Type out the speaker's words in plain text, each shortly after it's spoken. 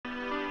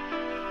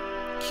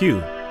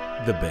Q,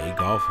 the Bay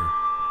Golfer.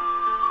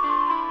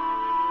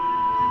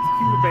 It's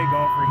Q, the Bay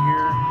Golfer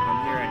here. I'm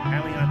here at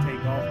Aliante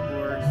Golf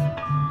Course.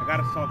 I got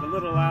to talk a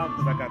little loud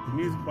because I got the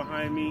music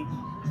behind me.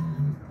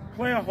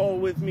 Play a hole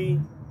with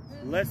me.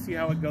 Let's see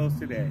how it goes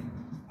today.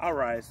 All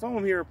right, so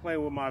I'm here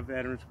playing with my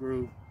veterans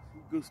group.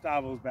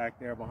 Gustavo's back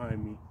there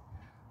behind me.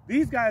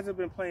 These guys have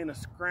been playing a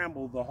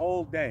scramble the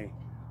whole day.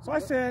 So I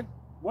said,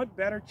 what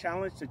better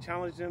challenge to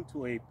challenge them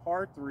to a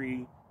par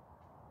 3,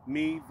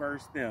 me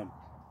versus them.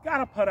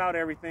 Gotta put out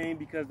everything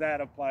because that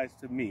applies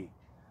to me.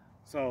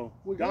 So,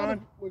 we gotta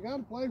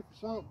play for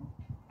something.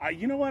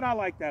 You know what? I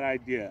like that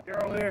idea.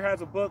 Daryl here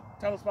has a book.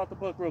 Tell us about the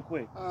book real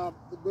quick.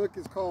 The book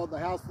is called The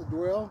House That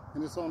Dwell,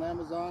 and it's on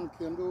Amazon,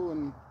 Kindle,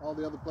 and all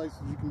the other places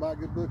you can buy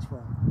good books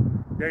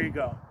from. There you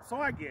go. So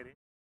I get it.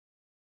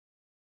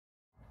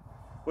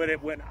 But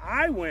when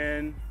I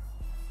win,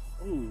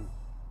 ooh,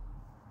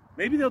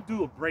 maybe they'll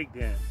do a break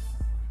dance.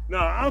 No,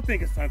 I don't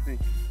think it's something.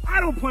 I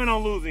don't plan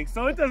on losing,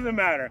 so it doesn't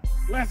matter.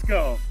 Let's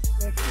go.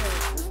 Let's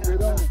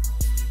get on it.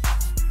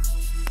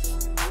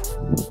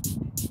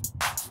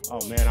 Oh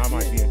man, I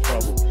might be in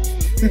trouble.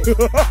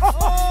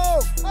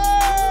 Oh!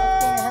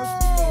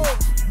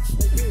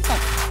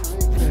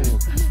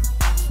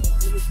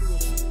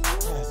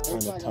 That's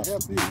kind of tough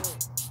to beat.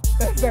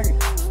 That's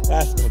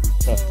That's going to be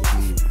tough to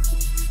beat.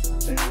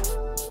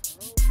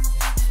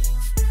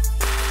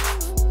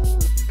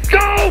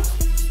 Go!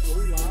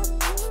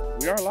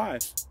 We are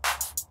live.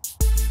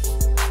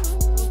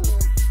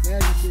 Now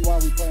you see why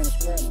we playing a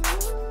scramble.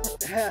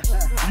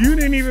 You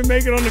didn't even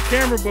make it on the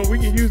camera, but we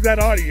can use that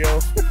audio.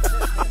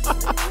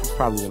 He's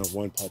probably going to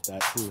one-putt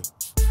that too.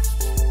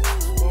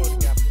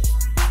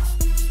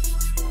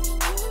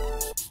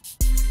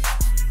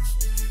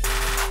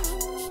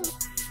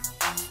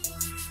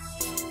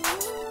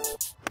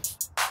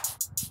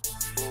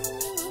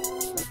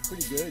 That's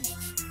pretty good.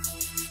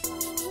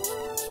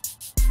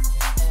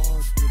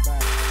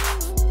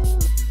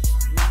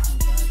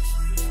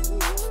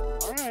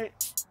 All right,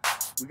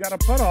 we got a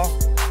putt off.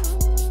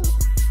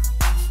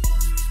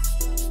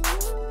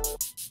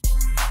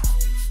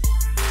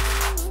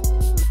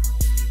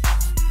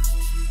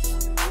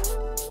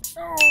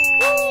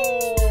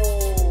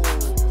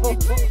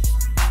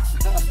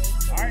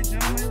 All right,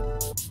 gentlemen.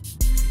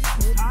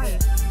 Tie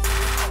it.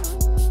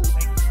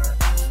 Thank you, sir.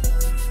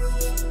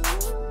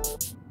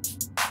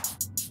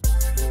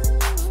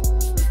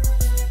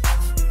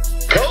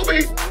 Kobe!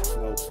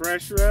 No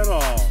pressure at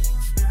all.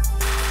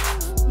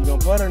 You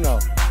gonna putt or no?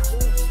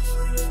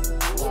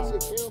 Unless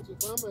it counts if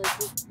I make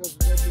it, because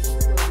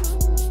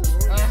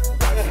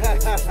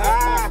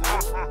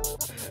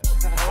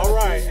All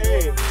right,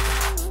 hey,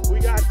 we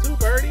got 2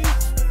 birdies.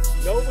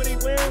 Nobody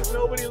wins,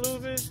 nobody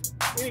loses.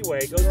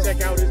 Anyway, go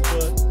check out his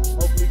book.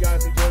 Hopefully you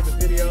guys enjoyed the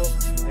video.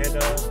 And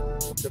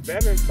the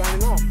veterans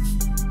signing off.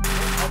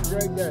 have a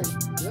great day.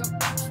 Yep.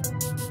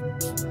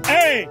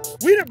 Hey,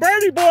 we the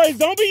birdie boys.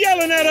 Don't be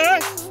yelling at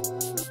us.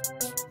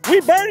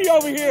 We birdie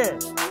over here.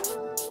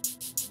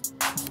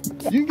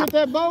 You can get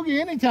that bogey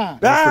anytime.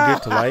 Don't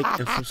forget to like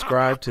and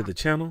subscribe to the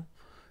channel.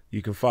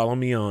 You can follow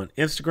me on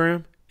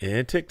Instagram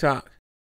and TikTok.